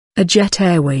A Jet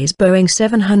Airways Boeing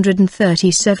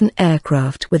 737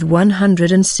 aircraft with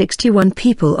 161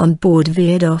 people on board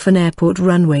veered off an airport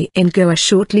runway in Goa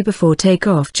shortly before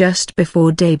takeoff just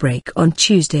before daybreak on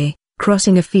Tuesday,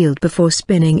 crossing a field before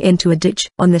spinning into a ditch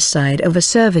on the side of a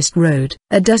serviced road.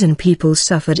 A dozen people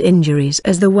suffered injuries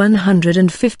as the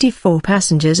 154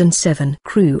 passengers and 7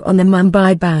 crew on the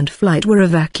Mumbai-bound flight were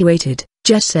evacuated,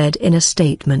 Jet said in a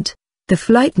statement. The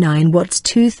Flight 9 Watts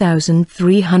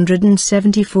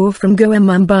 2374 from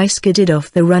Goa-Mumbai skidded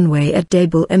off the runway at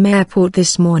Dabolim Airport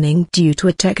this morning due to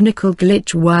a technical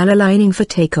glitch while aligning for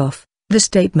takeoff, the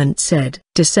statement said.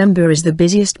 December is the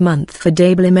busiest month for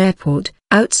Dabolim Airport,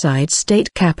 outside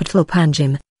state capital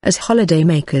Panjim, as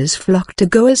holidaymakers flock to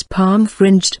Goa's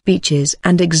palm-fringed beaches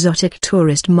and exotic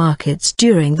tourist markets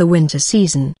during the winter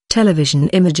season. Television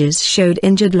images showed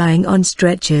injured lying on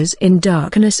stretchers in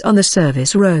darkness on the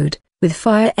service road, with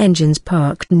fire engines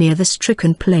parked near the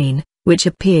stricken plane, which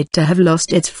appeared to have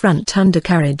lost its front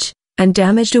undercarriage, and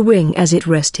damaged a wing as it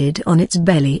rested on its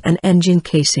belly and engine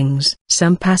casings.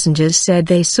 Some passengers said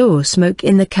they saw smoke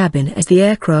in the cabin as the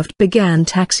aircraft began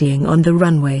taxiing on the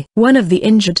runway. One of the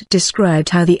injured described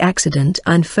how the accident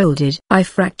unfolded. "I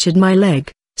fractured my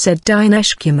leg," said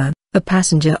Dinesh Kumar, a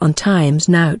passenger on Times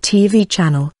Now TV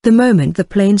channel. The moment the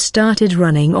plane started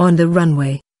running on the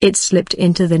runway, it slipped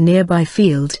into the nearby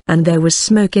field and there was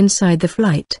smoke inside the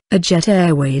flight. A Jet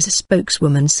Airways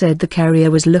spokeswoman said the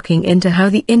carrier was looking into how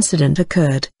the incident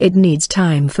occurred. "It needs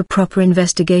time for proper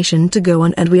investigation to go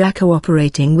on and we are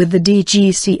cooperating with the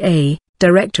DGCA,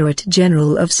 Directorate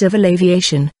General of Civil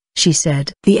Aviation," she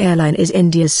said. The airline is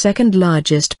India's second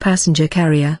largest passenger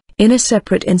carrier. In a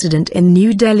separate incident in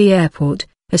New Delhi Airport,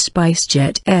 a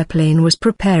SpiceJet airplane was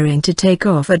preparing to take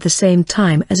off at the same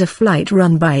time as a flight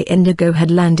run by Indigo had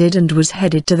landed and was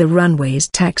headed to the runway's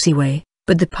taxiway,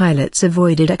 but the pilots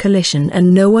avoided a collision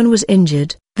and no one was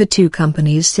injured, the two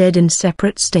companies said in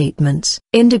separate statements.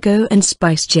 Indigo and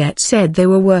SpiceJet said they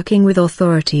were working with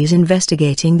authorities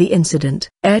investigating the incident.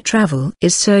 Air travel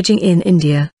is surging in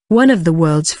India, one of the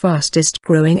world's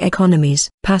fastest-growing economies.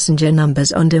 Passenger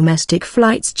numbers on domestic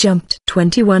flights jumped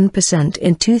 21%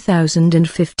 in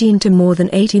 2015 to more than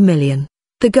 80 million.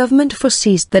 The government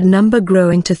foresees that number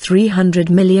growing to 300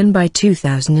 million by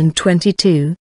 2022.